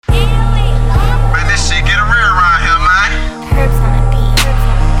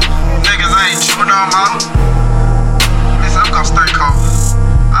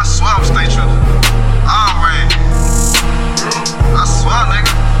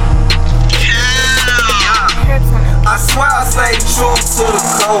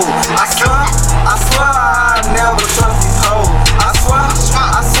cold. I swear I never trust these hoes. I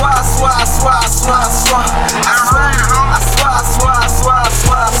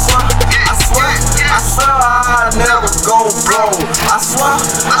swear I never go broke. I swear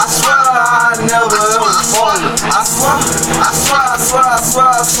I never ever fold. I swear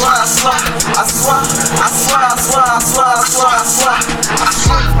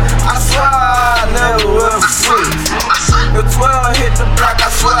I never ever switch. If 12 hit the block, I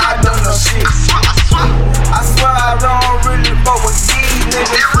swear I don't know shit. I swear I don't really fuck with these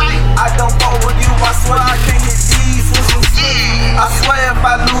niggas. I don't fuck with you, I swear I can't hit these niggas. I swear if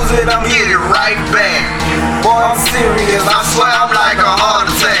I lose it, I'm hit it right back. Boy, I'm serious, I swear I'm like a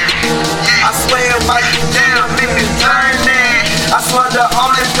heart attack. I swear if I get down, niggas turn that. I swear the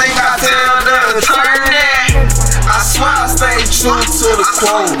only thing I tell them is turn that. I swear I stay true to the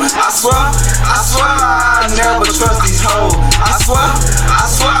quote. I swear I never trust these hoes. I swear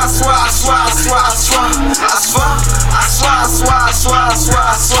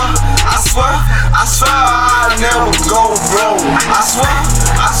I never go broke. I swear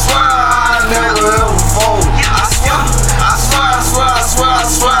I never ever fold.